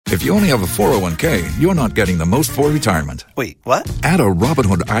If you only have a 401k, you're not getting the most for retirement. Wait, what? Add a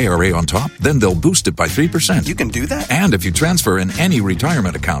Robinhood IRA on top, then they'll boost it by 3%. You can do that? And if you transfer in any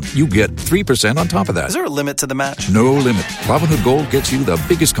retirement account, you get 3% on top of that. Is there a limit to the match? No limit. Robinhood Gold gets you the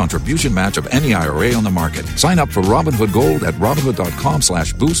biggest contribution match of any IRA on the market. Sign up for Robinhood Gold at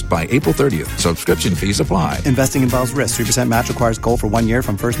Robinhood.com/boost by April 30th. Subscription fees apply. Investing involves risk. 3% match requires gold for 1 year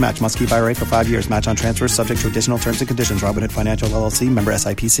from first match. Must keep IRA for 5 years. Match on transfers subject to additional terms and conditions. Robinhood Financial LLC, member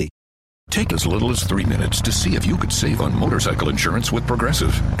SIPC. Take as little as 3 minutes to see if you could save on motorcycle insurance with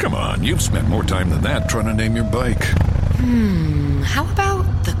Progressive. Come on, you've spent more time than that trying to name your bike. How about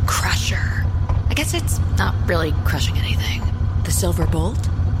the Crusher? I guess it's not really crushing anything. The Silver Bolt?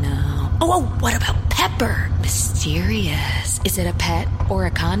 No. Oh, what about Pepper? Mysterious. Is it a pet or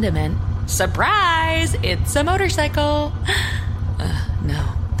a condiment? Surprise! It's a motorcycle. No,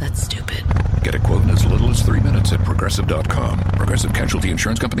 that's stupid. Get a quote in as little as 3 minutes at Progressive.com. Progressive Casualty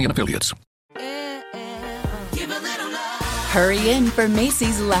Insurance Company and Affiliates. Hurry in for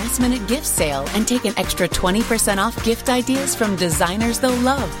Macy's last-minute gift sale and take an extra 20% off gift ideas from designers they'll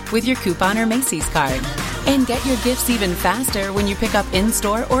love with your coupon or Macy's card. And get your gifts even faster when you pick up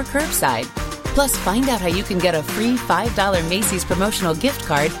in-store or curbside. Plus, find out how you can get a free $5 Macy's promotional gift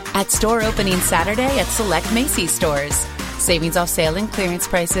card at store opening Saturday at select Macy's stores. Savings off sale and clearance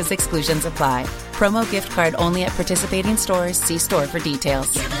prices. Exclusions apply. Promo gift card only at participating stores. See store for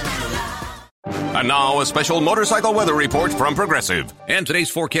details. And now a special motorcycle weather report from Progressive. And today's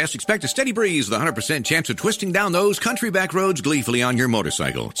forecast, expect a steady breeze with a 100% chance of twisting down those country back roads gleefully on your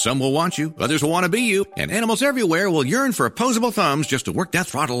motorcycle. Some will want you, others will want to be you, and animals everywhere will yearn for opposable thumbs just to work that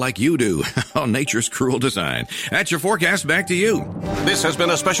throttle like you do. Oh, nature's cruel design. That's your forecast. Back to you. This has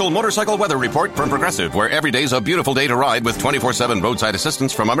been a special motorcycle weather report from Progressive, where every day's a beautiful day to ride with 24/7 roadside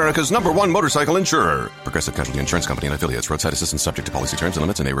assistance from America's #1 motorcycle insurer. Progressive Casualty Insurance Company and Affiliates. Roadside assistance subject to policy terms and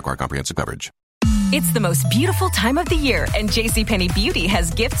limits and may require comprehensive coverage. It's the most beautiful time of the year, and JCPenney Beauty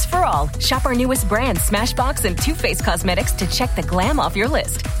has gifts for all. Shop our newest brands, Smashbox and Too Faced Cosmetics, to check the glam off your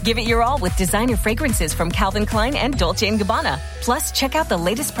list. Give it your all with designer fragrances from Calvin Klein and Dolce & Gabbana. Plus, check out the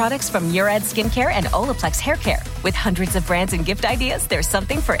latest products from Murad Skincare and Olaplex Hair Care. With hundreds of brands and gift ideas, there's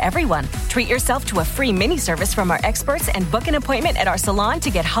something for everyone. Treat yourself to a free mini service from our experts and book an appointment at our salon to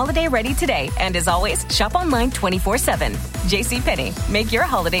get holiday ready today. And as always, shop online 24/7. JCPenney, make your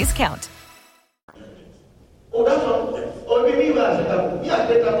holidays count. Oh, that's all. Oh, maybe yeah,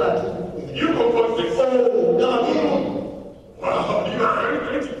 take that back. You go for this. Oh, no, wow, you are very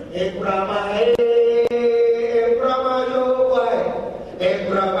pretty.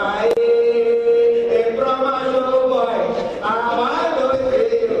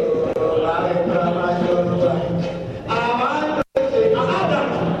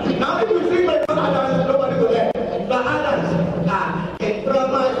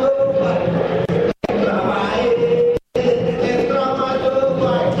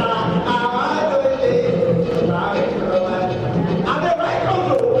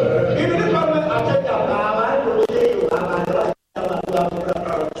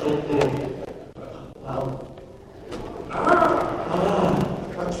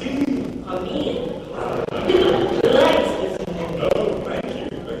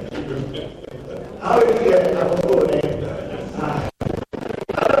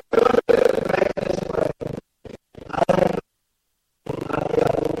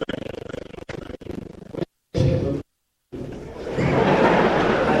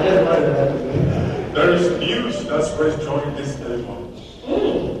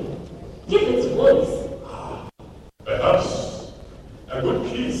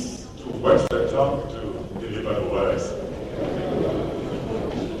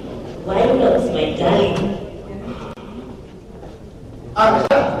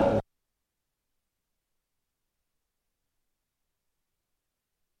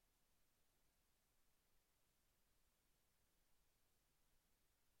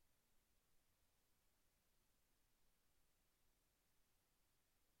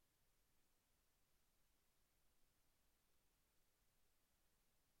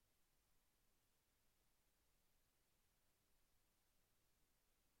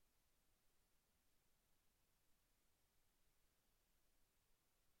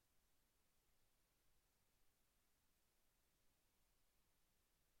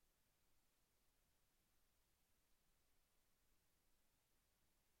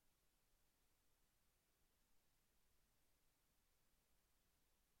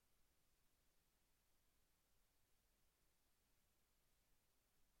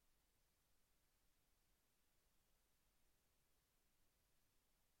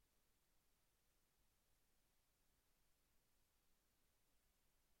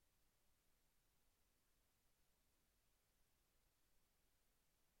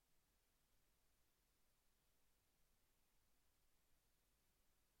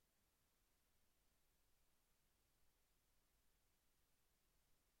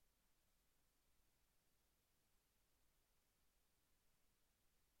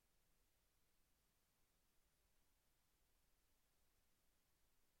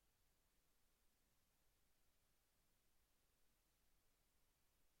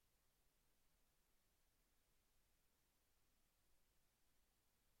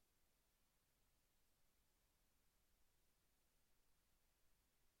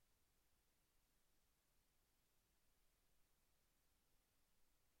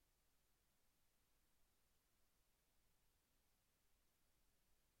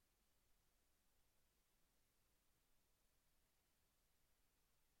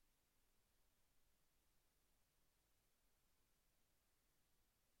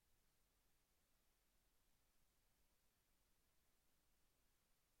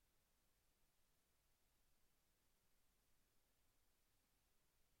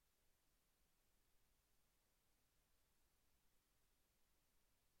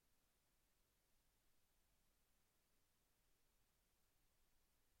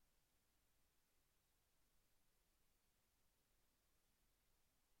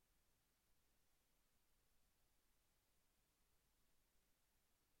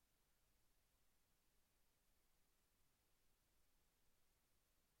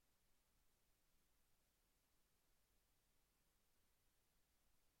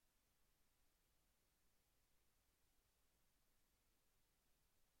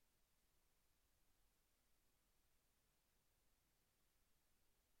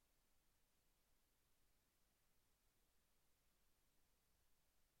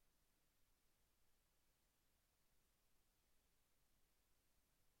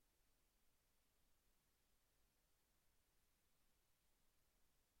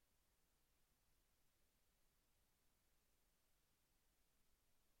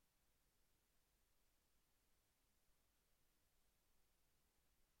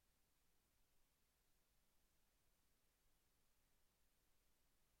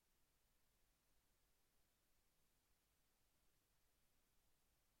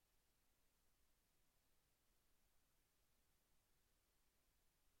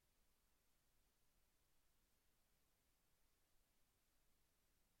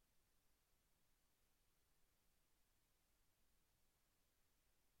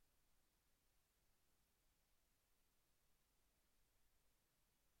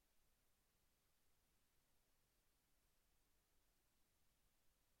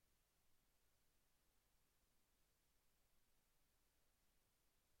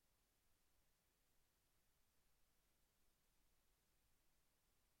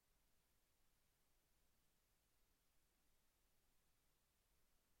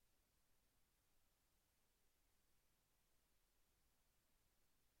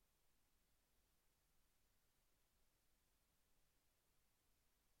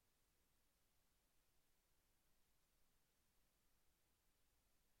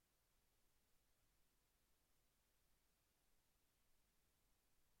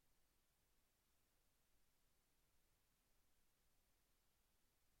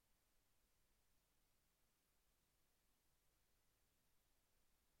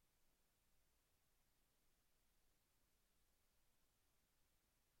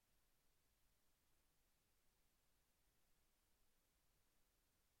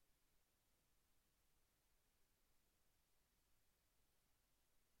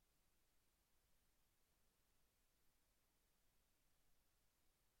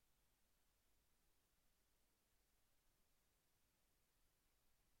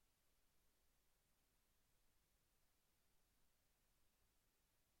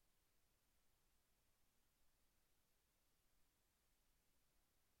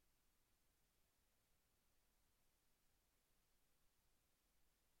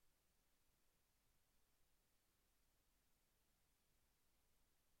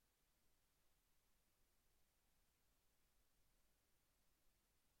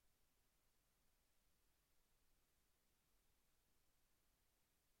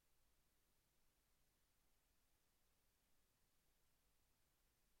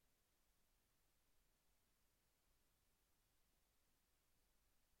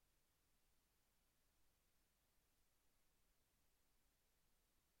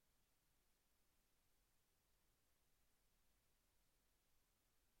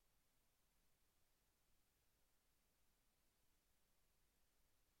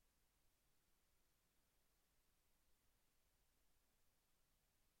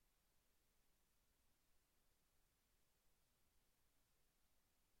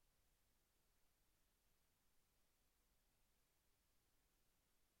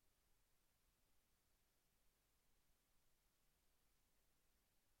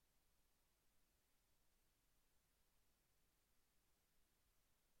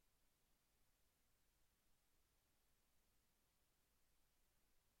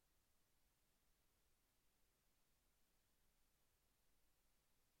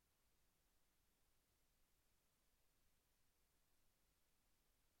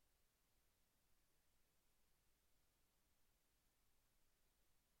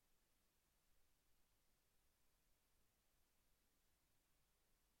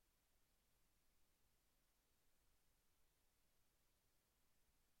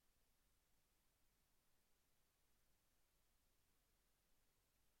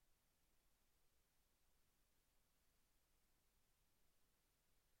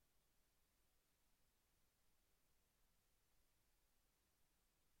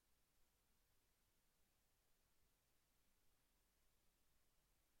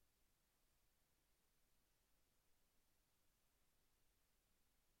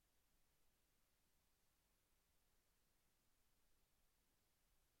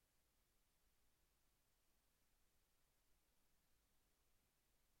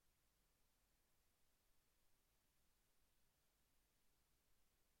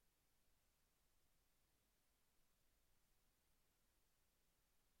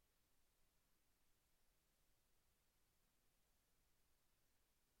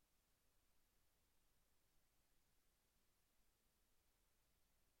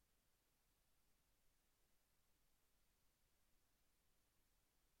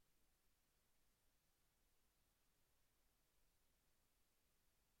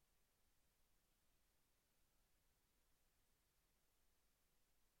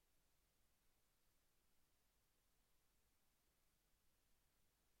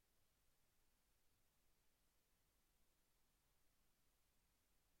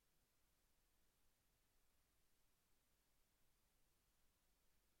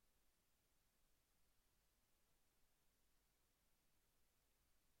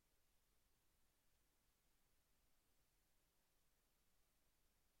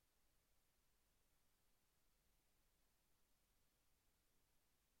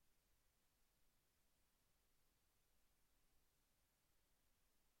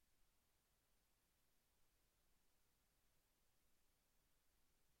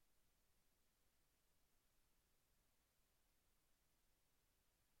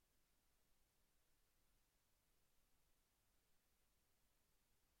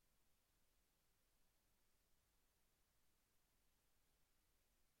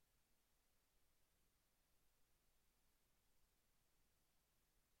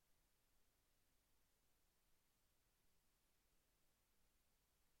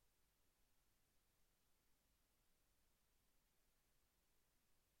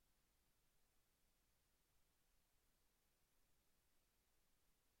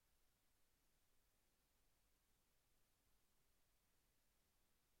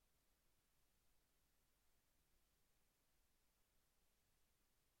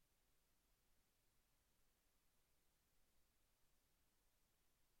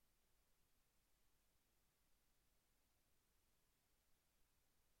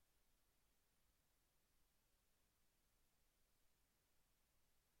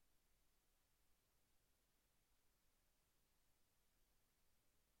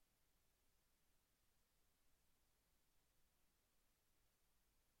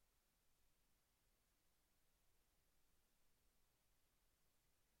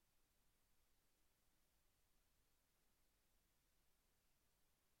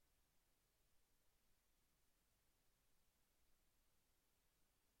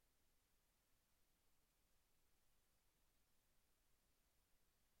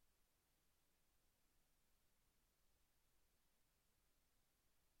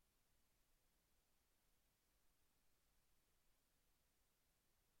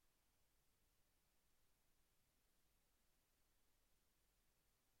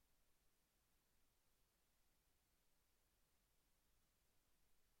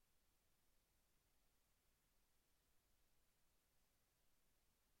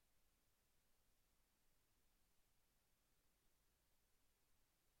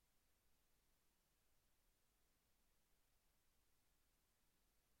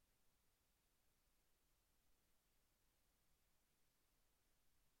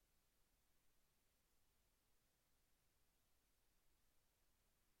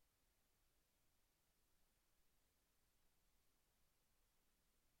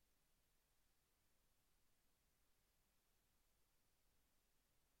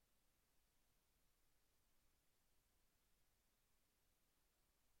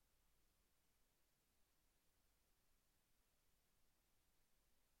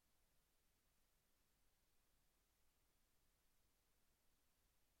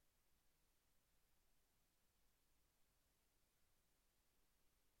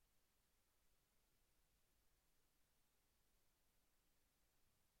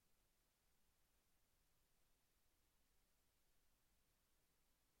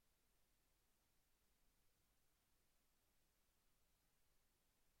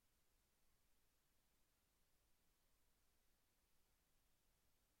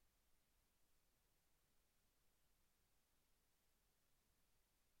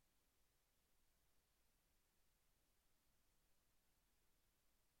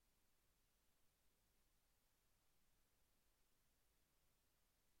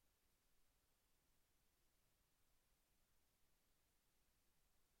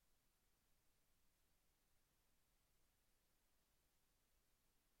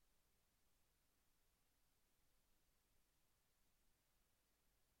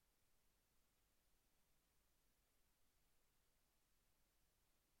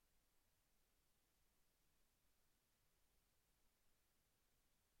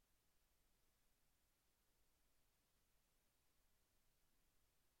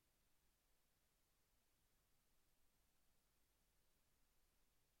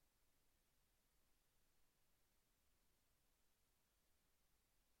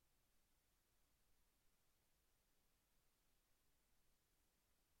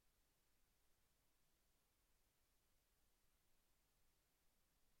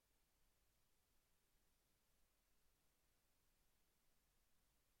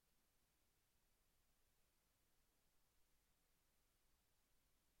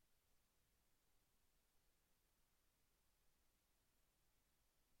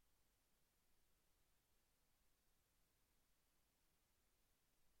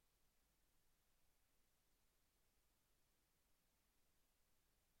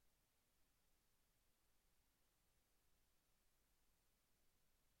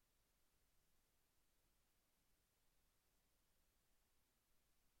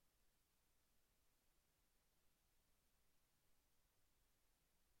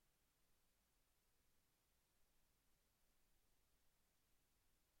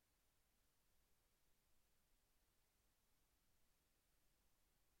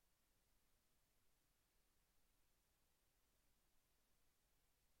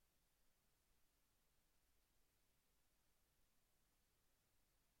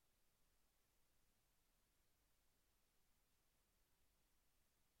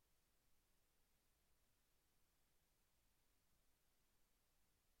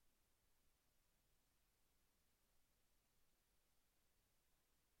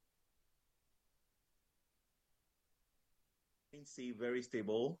 wouldn't say very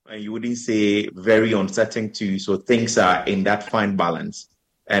stable, and you wouldn't say very uncertain too. So things are in that fine balance.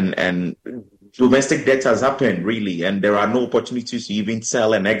 And domestic debt has happened really, and there are no opportunities to even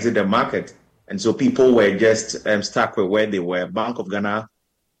sell and exit the market. And so people were just stuck with where they were. Bank of Ghana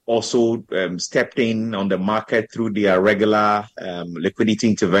also stepped in on the market through their regular liquidity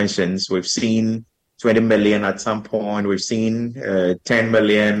interventions. We've seen 20 million at some point. We've seen 10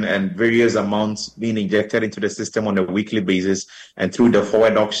 million and various amounts being injected into the system on a weekly basis and through the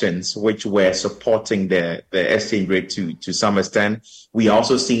forward auctions, which were supporting the exchange rate to some extent. We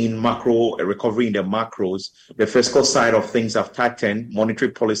also seen macro recovery in the macros. The fiscal side of things have tightened. Monetary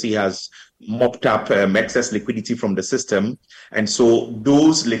policy has mopped up excess liquidity from the system. And so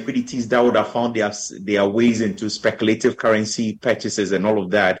those liquidities that would have found their ways into speculative currency purchases and all of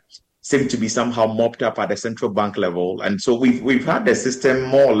that seem to be somehow mopped up at the central bank level. And so we've had the system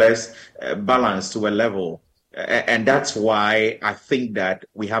more or less balanced to a level. And that's why I think that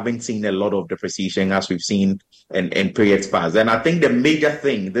we haven't seen a lot of depreciation as we've seen in periods past. And I think the major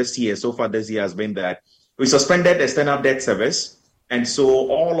thing so far this year has been that we suspended external debt service. And so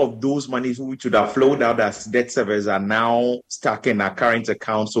all of those monies which would have flowed out as debt service are now stuck in our current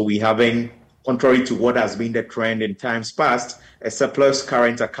account. So we having, contrary to what has been the trend in times past, a surplus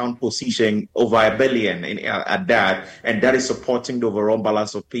current account position over $1 billion at that, and that is supporting the overall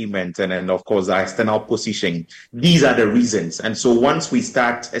balance of payment and then, of course, our external position. These are the reasons. And so once we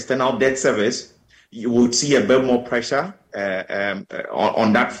start external debt service, you would see a bit more pressure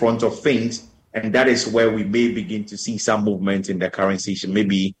on that front of things, and that is where we may begin to see some movement in the currency,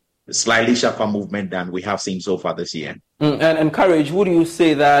 maybe slightly sharper movement than we have seen so far this year. And Courage, would you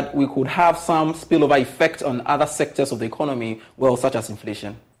say that we could have some spillover effect on other sectors of the economy, such as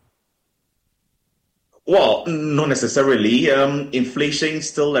inflation? Well, not necessarily. Inflation is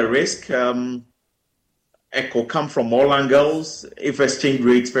still a risk. It could come from all angles if exchange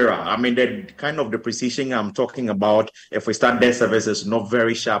rates fair. I mean, the kind of depreciation I'm talking about, if we start debt service, is not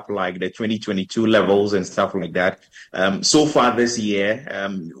very sharp like the 2022 levels and stuff like that. So far this year,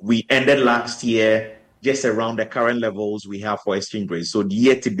 we ended last year just around the current levels we have for exchange rates. So the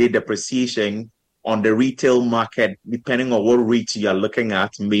year-to-date depreciation on the retail market, depending on what rate you are looking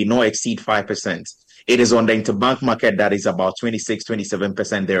at, may not exceed 5%. It is on the interbank market that is about 26,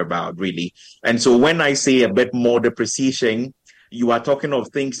 27% thereabout, really. And so when I say a bit more depreciation, you are talking of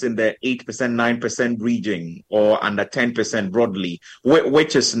things in the 8%, 9% region or under 10% broadly,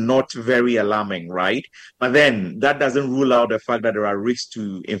 which is not very alarming, right? But then that doesn't rule out the fact that there are risks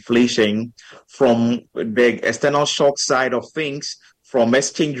to inflation from the external shock side of things, from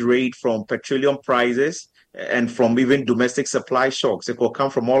exchange rate, from petroleum prices, and from even domestic supply shocks. It will come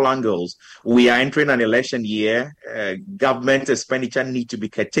from all angles. We are entering an election year. Government expenditure need to be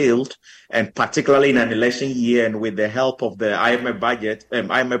curtailed, and particularly in an election year and with the help of the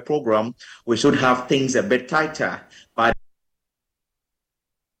IMF program, we should have things a bit tighter. But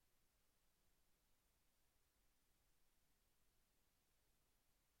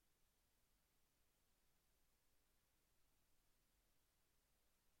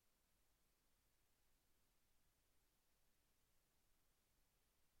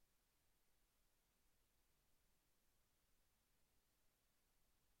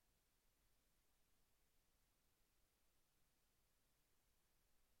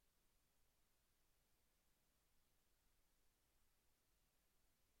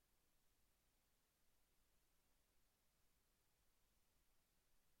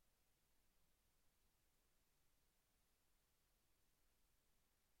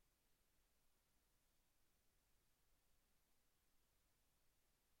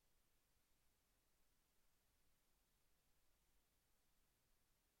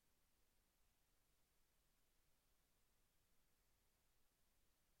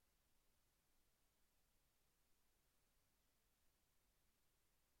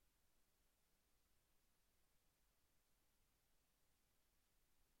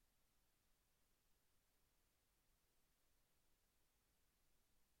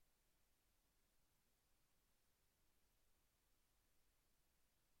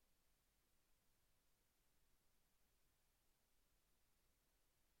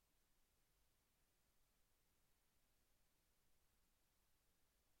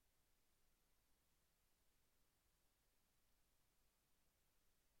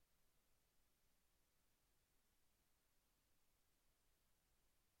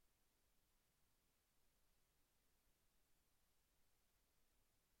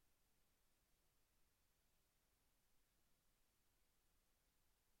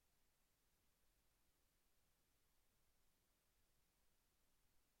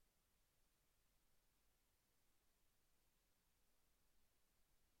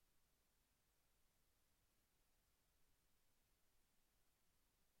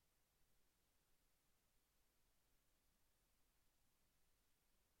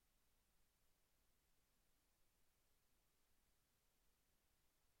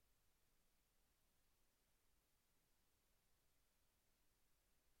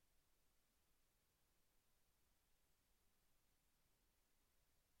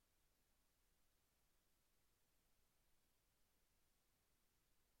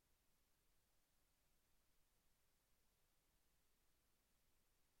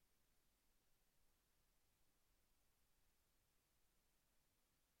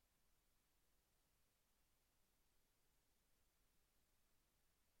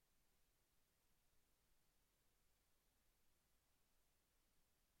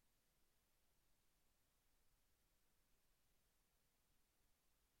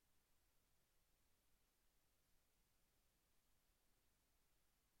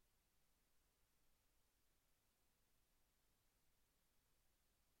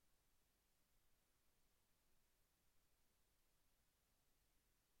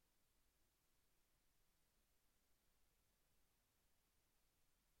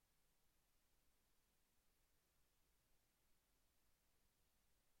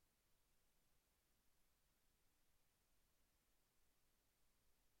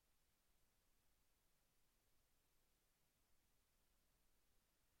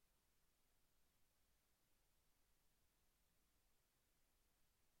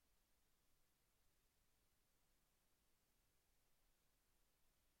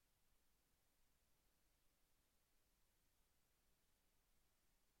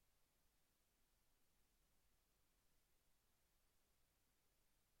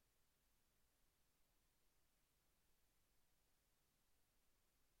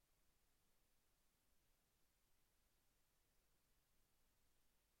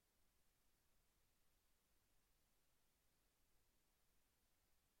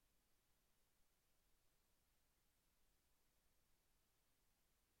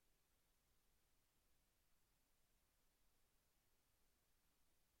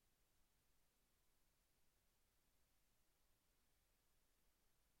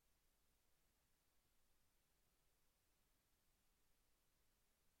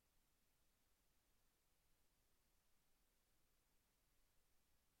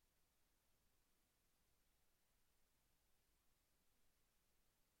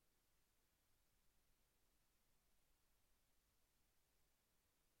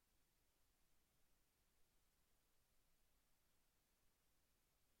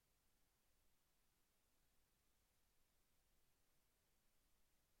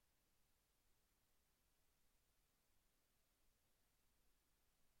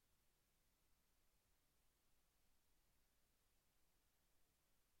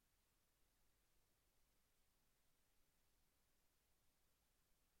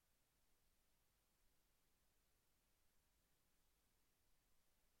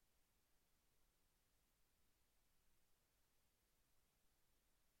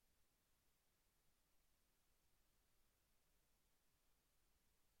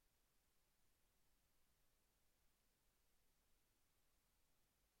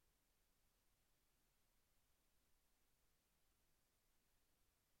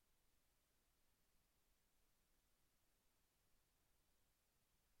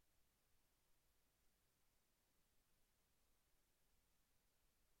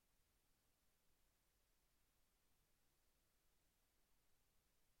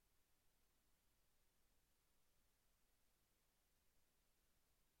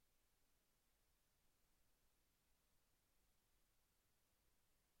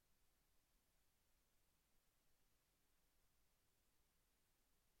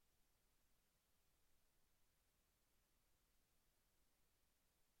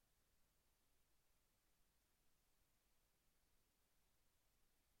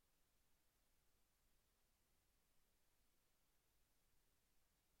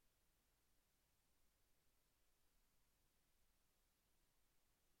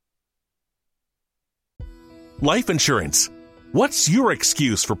Life insurance. What's your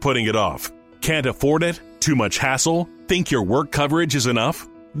excuse for putting it off? Can't afford it? Too much hassle? Think your work coverage is enough?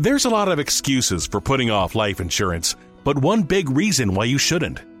 There's a lot of excuses for putting off life insurance, but one big reason why you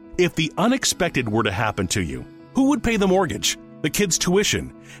shouldn't. If the unexpected were to happen to you, who would pay the mortgage, the kids'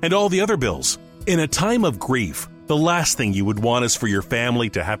 tuition, and all the other bills? In a time of grief, the last thing you would want is for your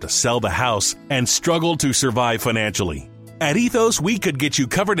family to have to sell the house and struggle to survive financially. At Ethos, we could get you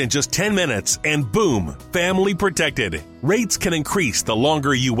covered in just 10 minutes and boom, family protected. Rates can increase the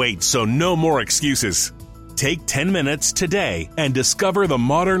longer you wait, so no more excuses. Take 10 minutes today and discover the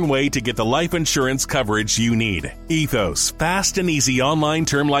modern way to get the life insurance coverage you need. Ethos, fast and easy online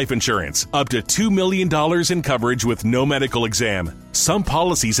term life insurance. Up to $2 million in coverage with no medical exam. Some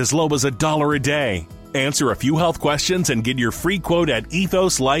policies as low as $1 a day. Answer a few health questions and get your free quote at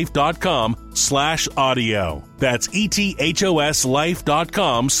ethoslife.com/audio. That's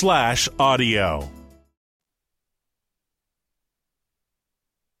ethoslife.com/audio.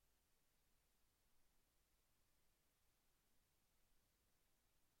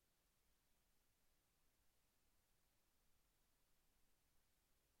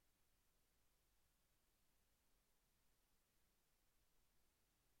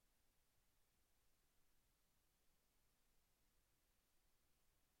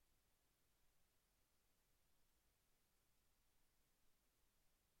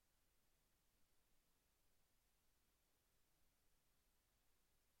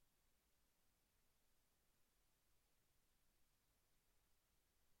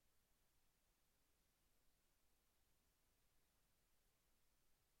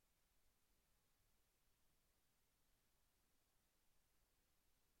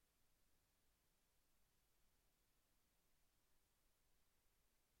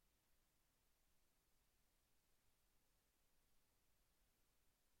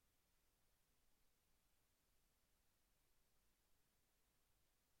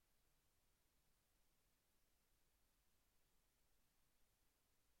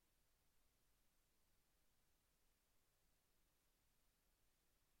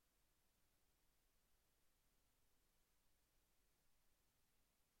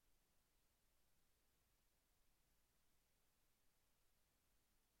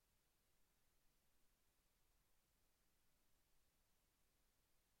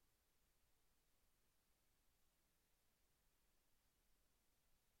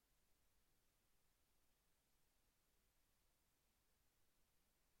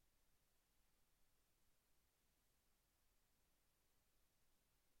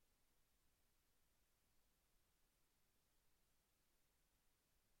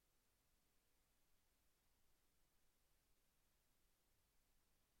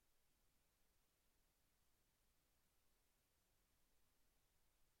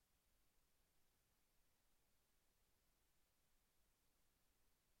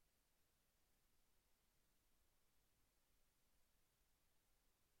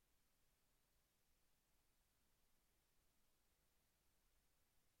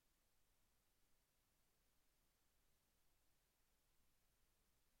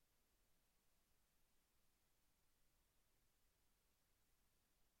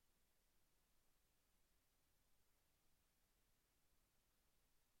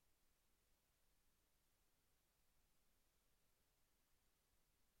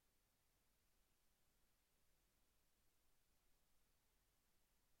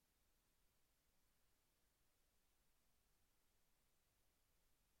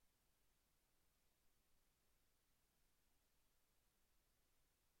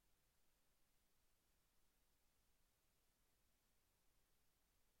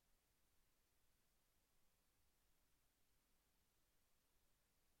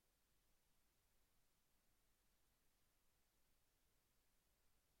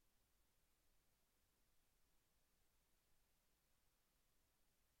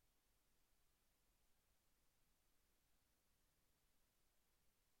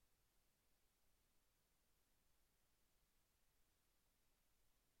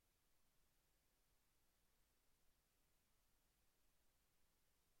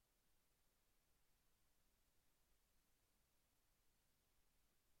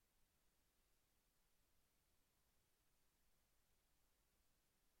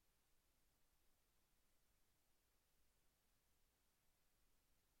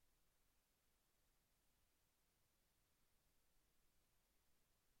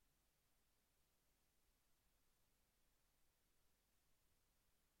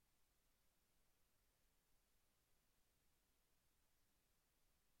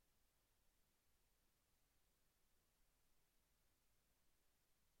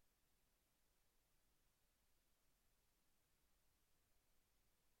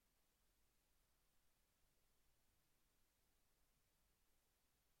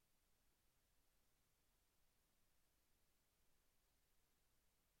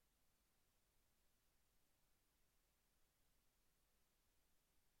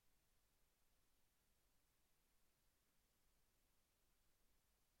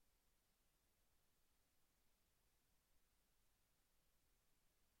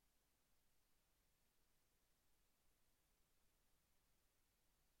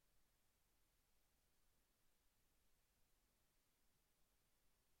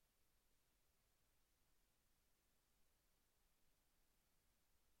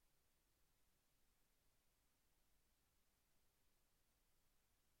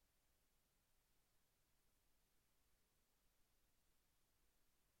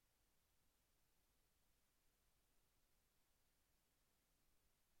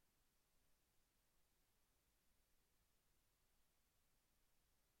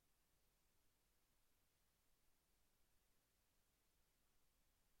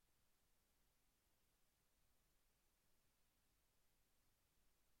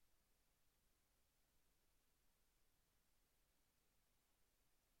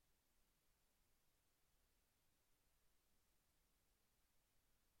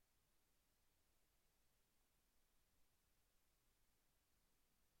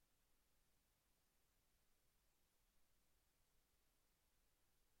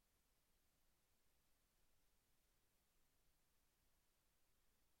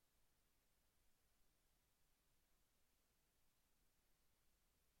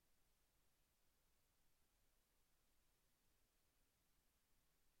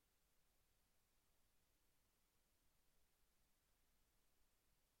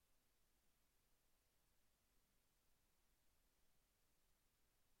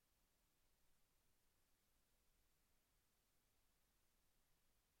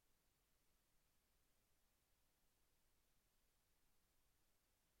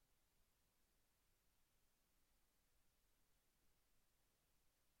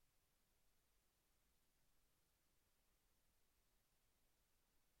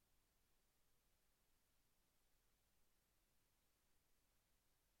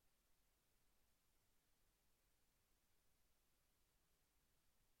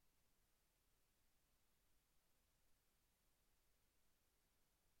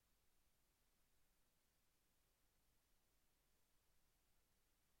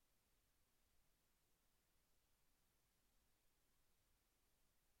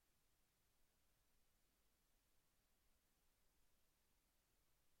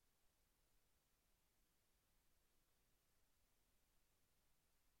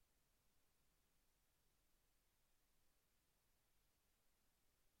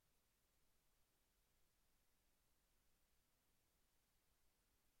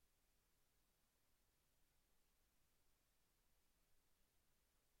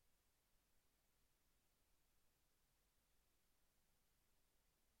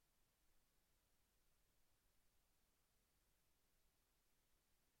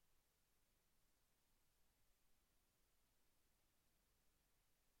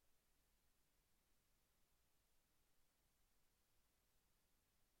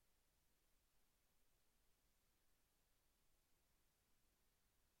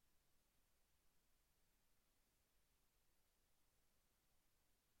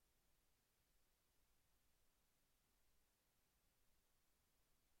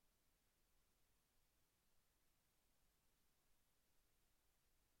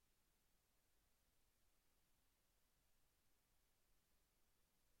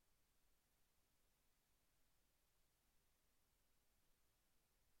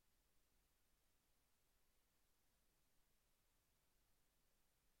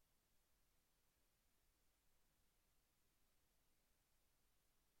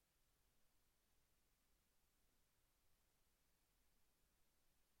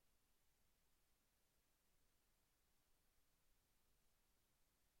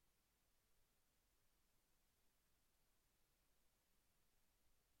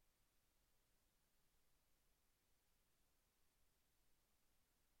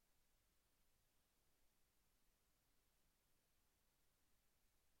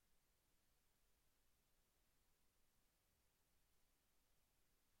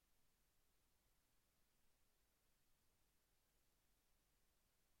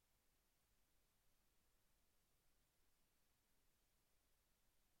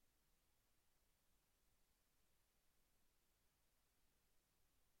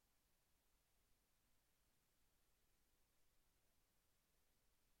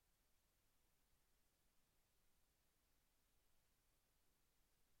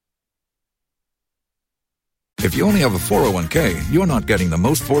 If you only have a 401k, you're not getting the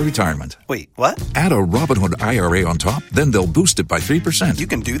most for retirement. Wait, what? Add a Robinhood IRA on top, then they'll boost it by 3%. You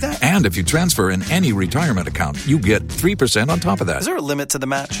can do that? And if you transfer in any retirement account, you get 3% on top of that. Is there a limit to the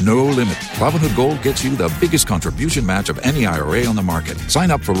match? No limit. Robinhood Gold gets you the biggest contribution match of any IRA on the market.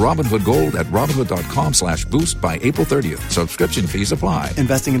 Sign up for Robinhood Gold at Robinhood.com/boost by April 30th. Subscription fees apply.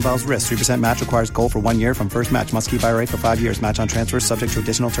 Investing involves risk. 3% match requires gold for 1 year from first match. Must keep IRA for 5 years. Match on transfers subject to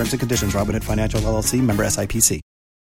additional terms and conditions. Robinhood Financial LLC, member SIPC.